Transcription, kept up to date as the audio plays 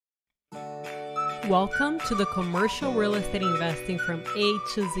Welcome to the Commercial Real Estate Investing from A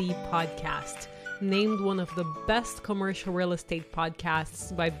to Z podcast, named one of the best commercial real estate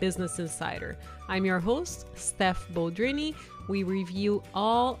podcasts by Business Insider. I'm your host, Steph Boldrini. We review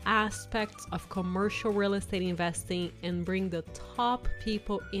all aspects of commercial real estate investing and bring the top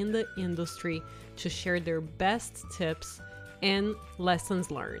people in the industry to share their best tips and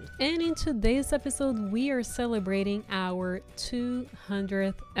lessons learned. And in today's episode, we are celebrating our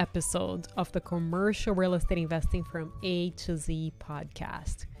 200th episode of the Commercial Real Estate Investing from A to Z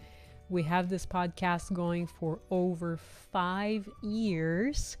podcast. We have this podcast going for over 5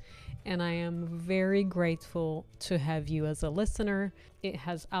 years, and I am very grateful to have you as a listener. It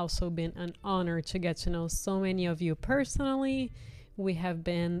has also been an honor to get to know so many of you personally. We have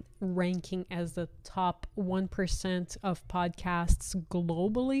been ranking as the top 1% of podcasts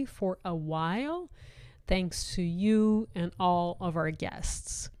globally for a while, thanks to you and all of our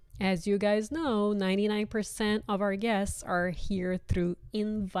guests. As you guys know, 99% of our guests are here through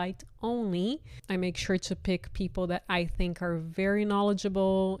invite only. I make sure to pick people that I think are very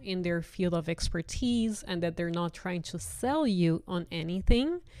knowledgeable in their field of expertise and that they're not trying to sell you on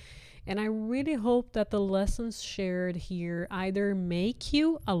anything. And I really hope that the lessons shared here either make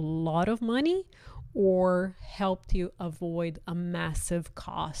you a lot of money or helped you avoid a massive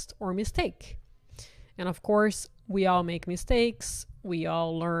cost or mistake. And of course, we all make mistakes. We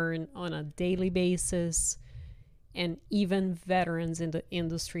all learn on a daily basis. And even veterans in the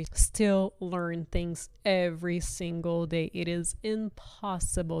industry still learn things every single day. It is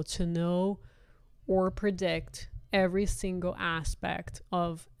impossible to know or predict every single aspect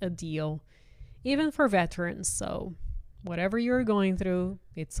of a deal, even for veterans. So whatever you're going through,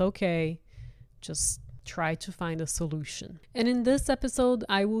 it's okay. Just try to find a solution. And in this episode,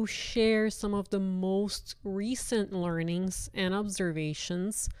 I will share some of the most recent learnings and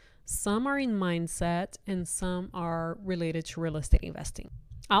observations. Some are in mindset and some are related to real estate investing.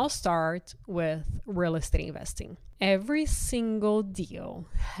 I'll start with real estate investing. Every single deal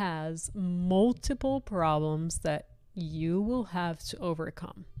has multiple problems that you will have to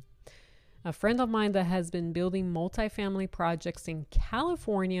overcome. A friend of mine that has been building multifamily projects in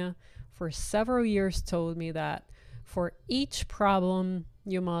California for several years told me that for each problem,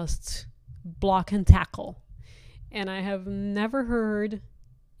 you must block and tackle. And I have never heard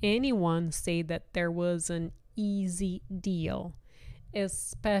anyone say that there was an easy deal,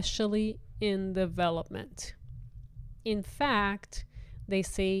 especially in development. In fact, they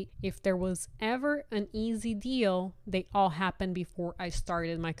say if there was ever an easy deal, they all happened before I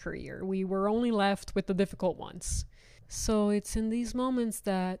started my career. We were only left with the difficult ones. So it's in these moments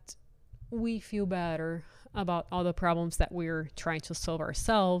that we feel better about all the problems that we're trying to solve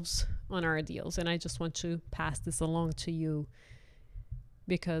ourselves on our deals. And I just want to pass this along to you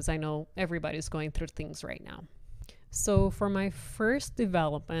because I know everybody's going through things right now. So for my first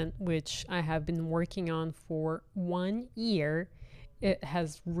development, which I have been working on for 1 year, it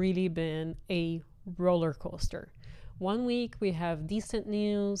has really been a roller coaster. 1 week we have decent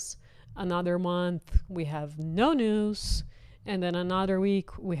news, another month we have no news, and then another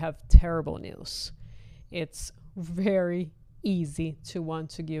week we have terrible news. It's very easy to want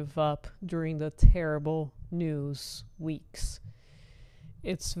to give up during the terrible news weeks.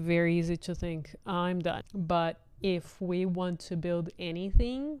 It's very easy to think, I'm done. But if we want to build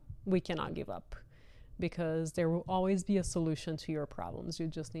anything, we cannot give up because there will always be a solution to your problems. You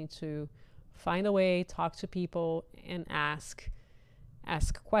just need to find a way, talk to people, and ask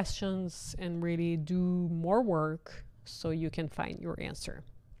questions and really do more work so you can find your answer.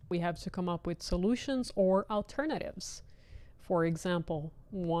 We have to come up with solutions or alternatives. For example,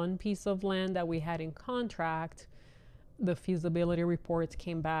 one piece of land that we had in contract, the feasibility report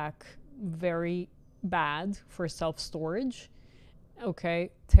came back very bad for self-storage.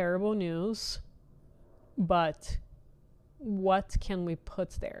 Okay, terrible news. But what can we put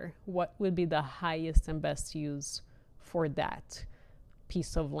there? What would be the highest and best use for that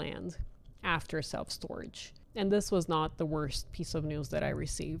piece of land after self-storage? And this was not the worst piece of news that I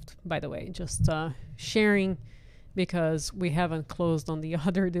received, by the way, just sharing because we haven't closed on the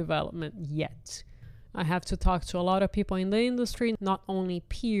other development yet. I have to talk to a lot of people in the industry, not only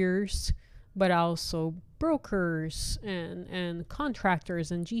peers, but also brokers and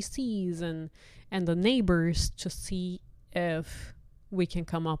contractors and GCs and the neighbors to see if we can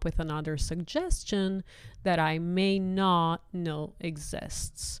come up with another suggestion that I may not know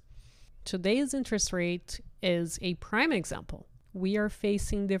exists. Today's interest rate is a prime example. We are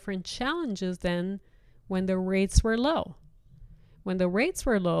facing different challenges than when the rates were low. When the rates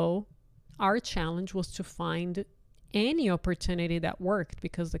were low, our challenge was to find any opportunity that worked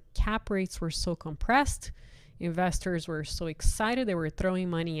because the cap rates were so compressed. Investors were so excited, they were throwing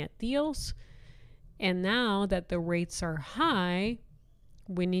money at deals. And now that the rates are high,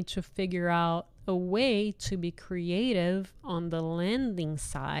 we need to figure out a way to be creative on the lending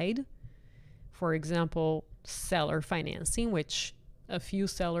side. For example, seller financing, which a few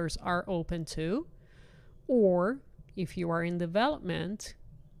sellers are open to. Or if you are in development,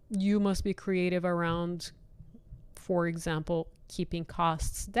 you must be creative around, for example, keeping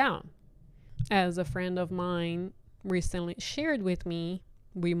costs down. As a friend of mine recently shared with me,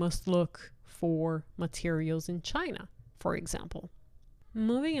 we must look for materials in China, for example.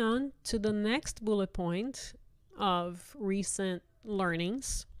 Moving on to the next bullet point of recent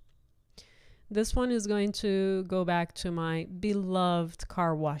learnings. This one is going to go back to my beloved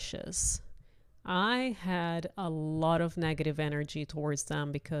car washes. I had a lot of negative energy towards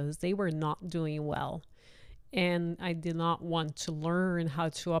them because they were not doing well. And I did not want to learn how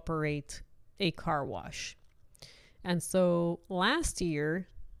to operate a car wash. And so last year,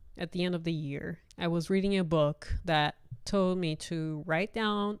 at the end of the year, I was reading a book that told me to write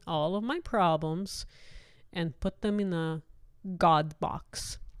down all of my problems and put them in a God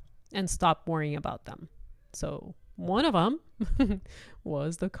box and stop worrying about them. So one of them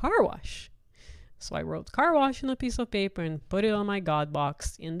was the car wash. So I wrote car wash on a piece of paper and put it on my God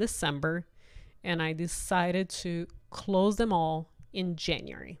box in December. And I decided to close them all in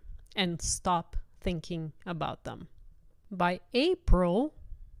January and stop thinking about them. By April,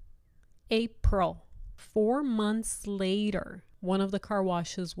 4 months later, one of the car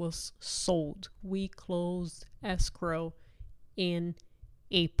washes was sold. We closed escrow in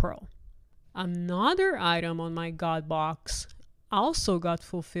April. Another item on my God box also got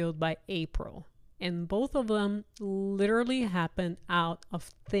fulfilled by April. And both of them literally happened out of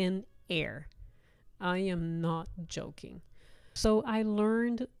thin air. I am not joking. So I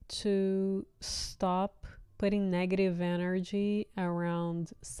learned to stop putting negative energy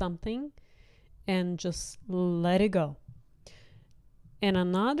around something and just let it go. And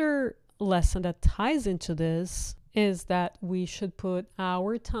another lesson that ties into this is that we should put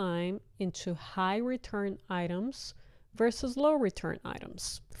our time into high return items versus low return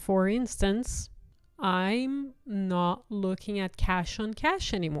items. For instance, I'm not looking at cash on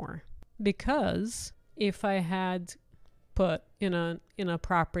cash anymore, because if I had put in a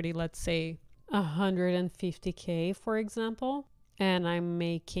property, let's say 150K, for example, and I'm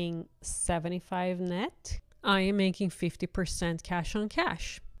making 75 net, I am making 50% cash on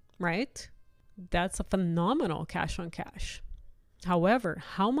cash, right? That's a phenomenal cash on cash. However,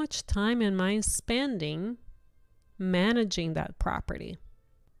 how much time am I spending managing that property?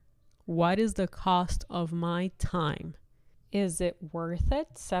 What is the cost of my time? Is it worth it?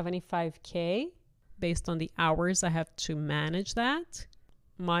 75K based on the hours I have to manage that?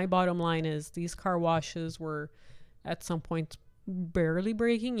 My bottom line is these car washes were at some point barely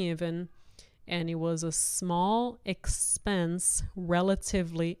breaking even, and it was a small expense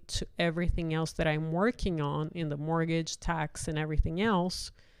relatively to everything else that I'm working on in the mortgage, tax, and everything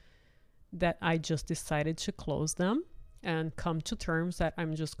else, that I just decided to close them and come to terms that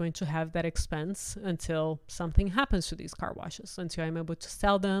I'm just going to have that expense until something happens to these car washes, until I'm able to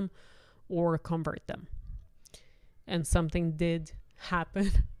sell them or convert them. And something did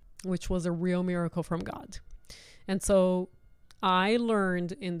happen, which was a real miracle from God. And so I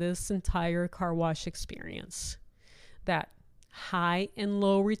learned in this entire car wash experience that high and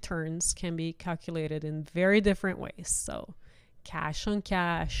low returns can be calculated in very different ways. So cash on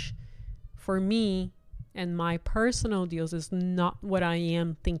cash, for me and my personal deals, is not what I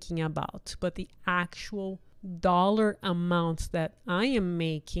am thinking about, but the actual dollar amounts that I am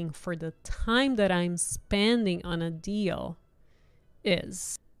making for the time that I'm spending on a deal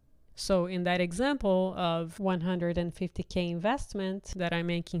is. So in that example of 150K investment that I'm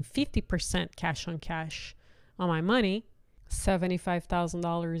making 50% cash on cash on my money,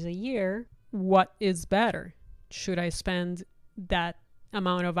 $75,000 a year, what is better? Should I spend that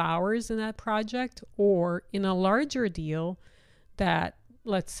amount of hours in that project, or in a larger deal that,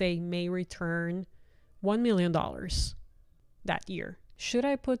 let's say, may return $1 million that year? Should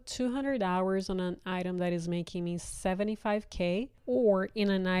I put 200 hours on an item that is making me 75K, or in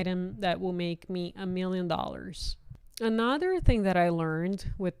an item that will make me $1 million? Another thing that I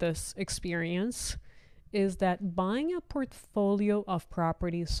learned with this experience is that buying a portfolio of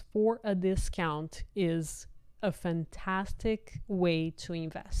properties for a discount is a fantastic way to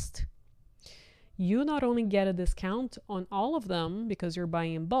invest. You not only get a discount on all of them because you're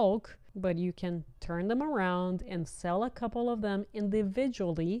buying in bulk, but you can turn them around and sell a couple of them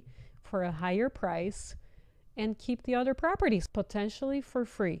individually for a higher price and keep the other properties potentially for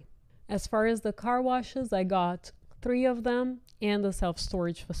free. As far as the car washes, I got 3 of them and the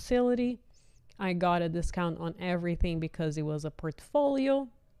self-storage facility. I got a discount on everything because it was a portfolio.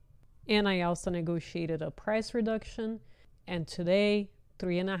 And I also negotiated a price reduction. And today,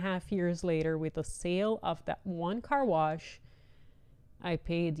 3.5 years later, with the sale of that one car wash, I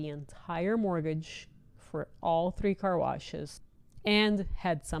paid the entire mortgage for all 3 car washes and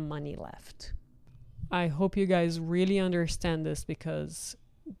had some money left. I hope you guys really understand this, because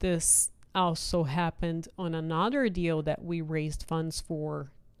this also happened on another deal that we raised funds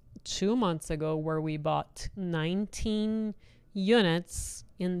for 2 months ago, where we bought 19 units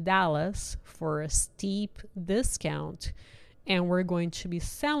in Dallas for a steep discount, and we're going to be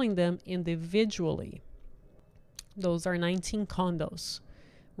selling them individually. Those are 19 condos.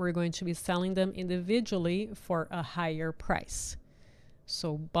 We're going to be selling them individually for a higher price.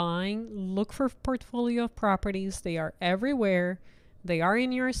 So look for portfolio of properties. They are everywhere. They are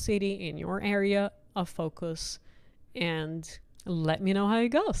in your city, in your area of focus, and let me know how it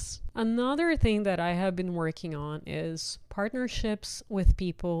goes. Another thing that I have been working on is partnerships with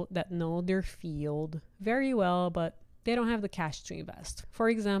people that know their field very well, but they don't have the cash to invest. For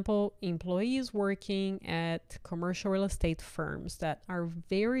example, employees working at commercial real estate firms that are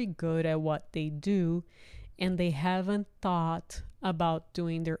very good at what they do, and they haven't thought about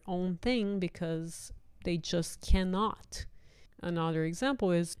doing their own thing because they just cannot. Another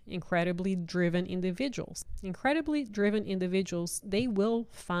example is incredibly driven individuals. Incredibly driven individuals, they will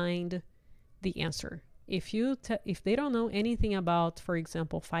find the answer. If they don't know anything about, for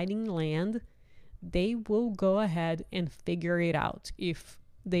example, finding land, they will go ahead and figure it out if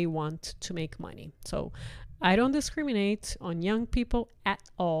they want to make money. So I don't discriminate on young people at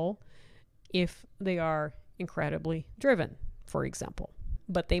all if they are incredibly driven, for example,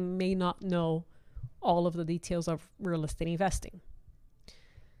 but they may not know all of the details of real estate investing.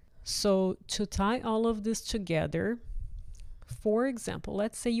 So to tie all of this together, for example,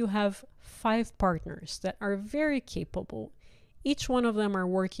 let's say you have 5 partners that are very capable. Each one of them are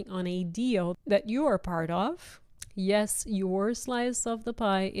working on a deal that you are part of. Yes, your slice of the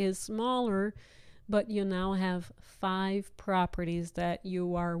pie is smaller, but you now have 5 properties that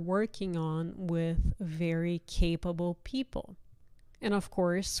you are working on with very capable people. And of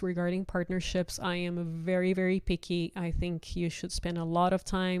course, regarding partnerships, I am very, very picky. I think you should spend a lot of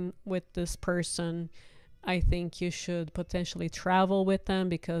time with this person. I think you should potentially travel with them,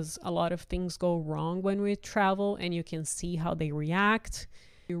 because a lot of things go wrong when we travel and you can see how they react.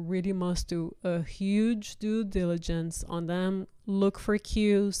 You really must do a huge due diligence on them. Look for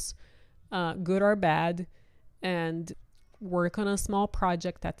cues, good or bad, and work on a small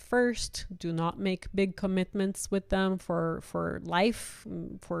project at first. Do not make big commitments with them for life,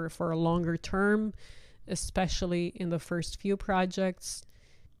 for a longer term, especially in the first few projects.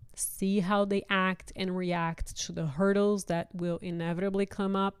 See how they act and react to the hurdles that will inevitably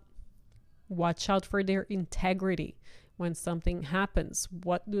come up. Watch out for their integrity. When something happens,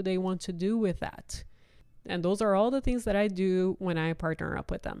 what do they want to do with that? And those are all the things that I do when I partner up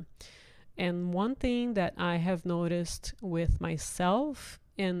with them. And one thing that I have noticed with myself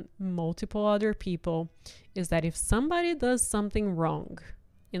and multiple other people is that if somebody does something wrong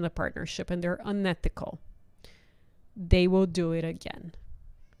in the partnership and they're unethical, they will do it again.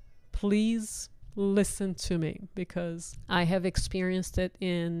 Please listen to me, because I have experienced it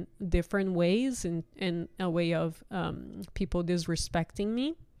in different ways, in a way of people disrespecting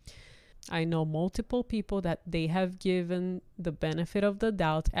me. I know multiple people that they have given the benefit of the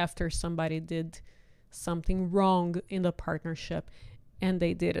doubt after somebody did something wrong in the partnership, and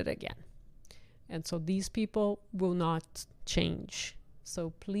they did it again. And so these people will not change.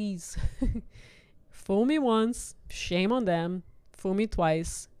 So please, fool me once, shame on them. Fool me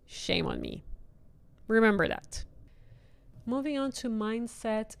twice, shame on me. Remember that. Moving on to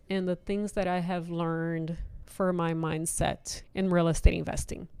mindset and the things that I have learned for my mindset in real estate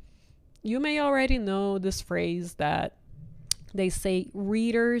investing. You may already know this phrase that they say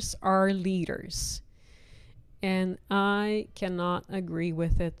readers are leaders. And I cannot agree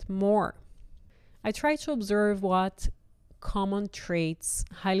with it more. I try to observe what common traits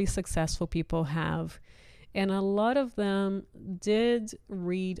highly successful people have. And a lot of them did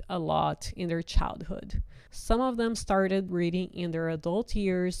read a lot in their childhood. Some of them started reading in their adult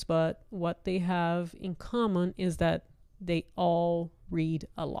years, but what they have in common is that they all read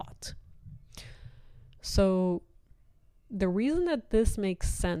a lot. So the reason that this makes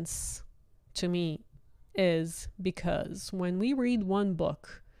sense to me is because when we read one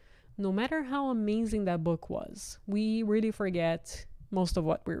book, no matter how amazing that book was, we really forget most of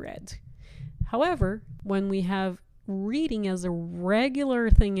what we read. However, when we have reading as a regular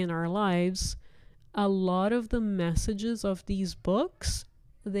thing in our lives, a lot of the messages of these books,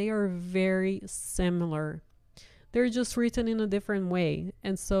 they are very similar. They're just written in a different way.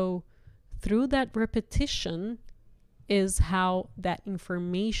 And so through that repetition is how that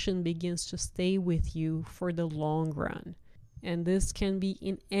information begins to stay with you for the long run. And this can be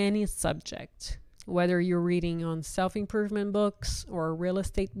in any subject, whether you're reading on self-improvement books or real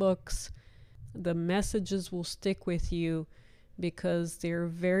estate books, the messages will stick with you because they're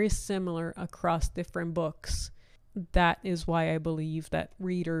very similar across different books. That is why I believe that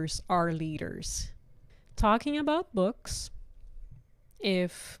readers are leaders. Talking about books,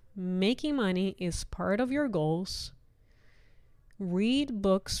 if making money is part of your goals, read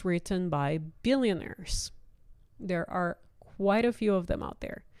books written by billionaires. There are quite a few of them out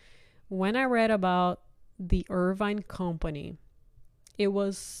there. When I read about the Irvine Company, it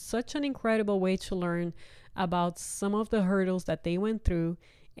was such an incredible way to learn about some of the hurdles that they went through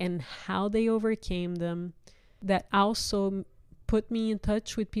and how they overcame them. That also put me in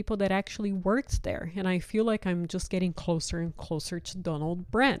touch with people that actually worked there. And I feel like I'm just getting closer and closer to Donald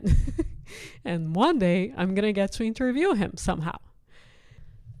Brent. And one day I'm going to get to interview him somehow.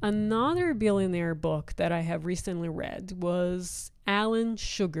 Another billionaire book that I have recently read was Alan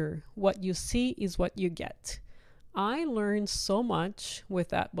Sugar, What You See is What You Get. I learned so much with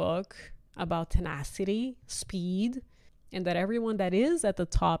that book about tenacity, speed, and that everyone that is at the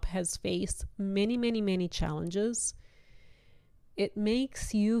top has faced many, many, many challenges. It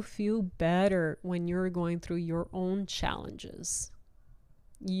makes you feel better when you're going through your own challenges.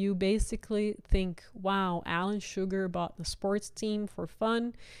 You basically think, wow, Alan Sugar bought the sports team for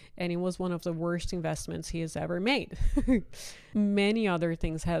fun, and it was one of the worst investments he has ever made. Many other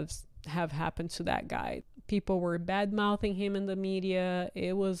things have happened to that guy. People were bad-mouthing him in the media.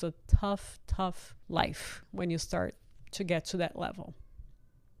 It was a tough, tough life when you start to get to that level.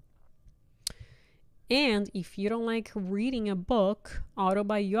 And if you don't like reading a book,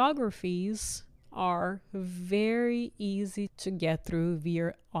 autobiographies are very easy to get through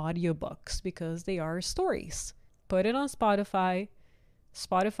via audiobooks because they are stories. Put it on Spotify.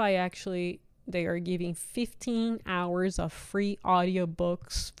 Spotify actually, they are giving 15 hours of free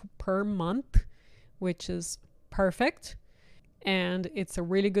audiobooks per month, which is perfect. And it's a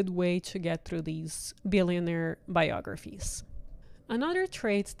really good way to get through these billionaire biographies. Another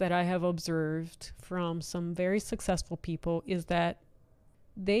trait that I have observed from some very successful people is that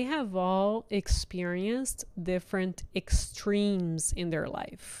they have all experienced different extremes in their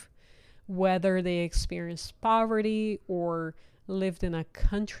life. Whether they experienced poverty or lived in a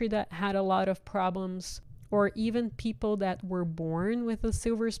country that had a lot of problems, or even people that were born with a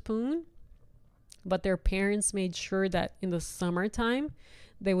silver spoon, but their parents made sure that in the summertime,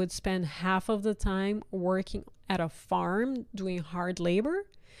 they would spend half of the time working at a farm doing hard labor,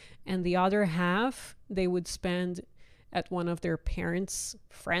 and the other half they would spend at one of their parents'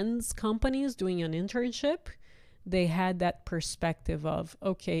 friends' companies doing an internship. They had that perspective of,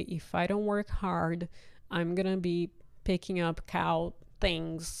 okay, if I don't work hard, I'm going to be picking up cow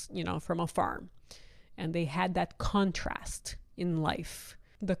things, from a farm. And they had that contrast in life.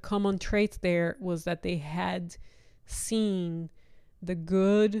 The common trait there was that they had seen the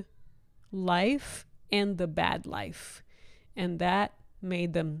good life and the bad life. And that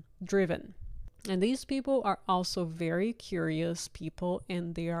made them driven. And these people are also very curious people,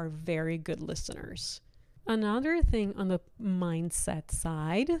 and they are very good listeners. Another thing on the mindset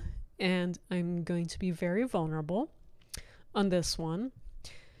side, and I'm going to be very vulnerable on this one.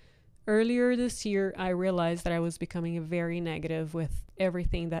 Earlier this year, I realized that I was becoming very negative with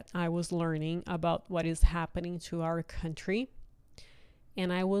everything that I was learning about what is happening to our country.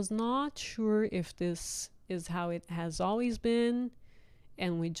 And I was not sure if this is how it has always been,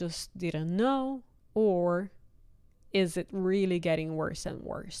 and we just didn't know, or is it really getting worse and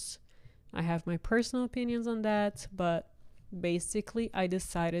worse? I have my personal opinions on that, but basically I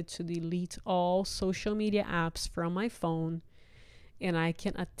decided to delete all social media apps from my phone, and I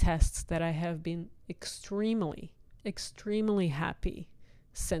can attest that I have been extremely, extremely happy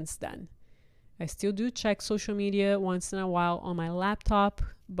since then. I still do check social media once in a while on my laptop,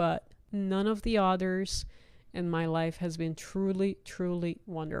 but none of the others, and my life has been truly, truly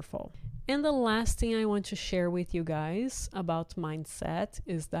wonderful. And the last thing I want to share with you guys about mindset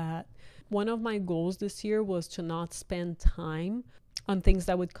is that one of my goals this year was to not spend time on things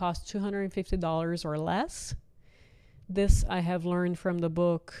that would cost $250 or less. This I have learned from the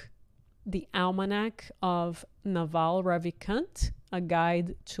book The Almanac of Naval Ravikant, A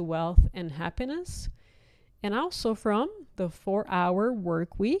Guide to Wealth and Happiness. and also from The 4-Hour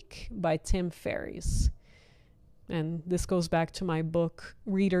Work Week by Tim Ferriss. And this goes back to my book,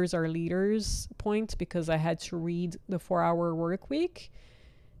 Readers Are Leaders point, because I had to read The 4-Hour Work Week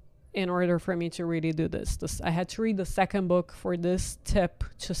in order for me to really do this. I had to read the second book for this tip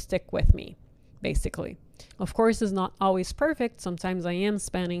to stick with me, basically. Of course, it's not always perfect. Sometimes I am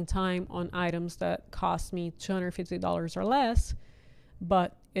spending time on items that cost me $250 or less,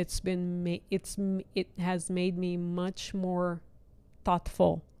 but it has made me much more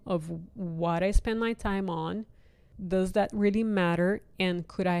thoughtful of what I spend my time on. Does that really matter? And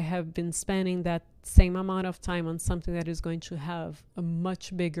could I have been spending that same amount of time on something that is going to have a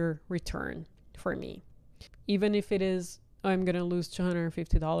much bigger return for me? Even if it is, I'm going to lose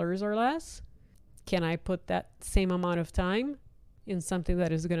 $250 or less, can I put that same amount of time in something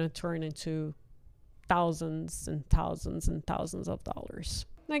that is going to turn into thousands and thousands and thousands of dollars?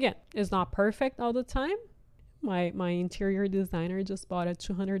 Again, it's not perfect all the time. My interior designer just bought a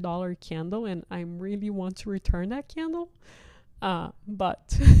 $200 candle, and I really want to return that candle.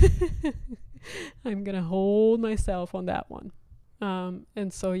 But I'm going to hold myself on that one.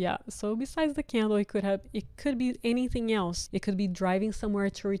 And so, yeah. So besides the candle, it could be anything else. It could be driving somewhere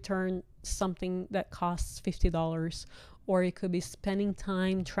to return something that costs $50, or it could be spending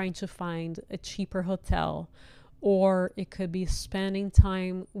time trying to find a cheaper hotel, or it could be spending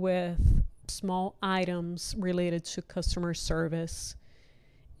time with small items related to customer service.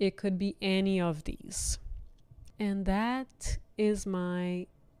 It could be any of these. And that is my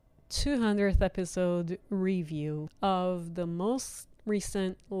 200th episode review of the most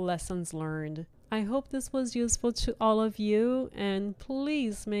recent lessons learned. I hope this was useful to all of you, and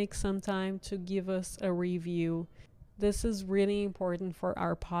please make some time to give us a review. This is really important for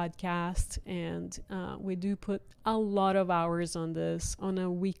our podcast, and we do put a lot of hours on this on a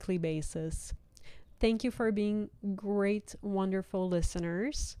weekly basis. Thank you for being great, wonderful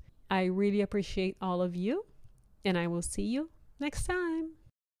listeners. I really appreciate all of you, and I will see you next time.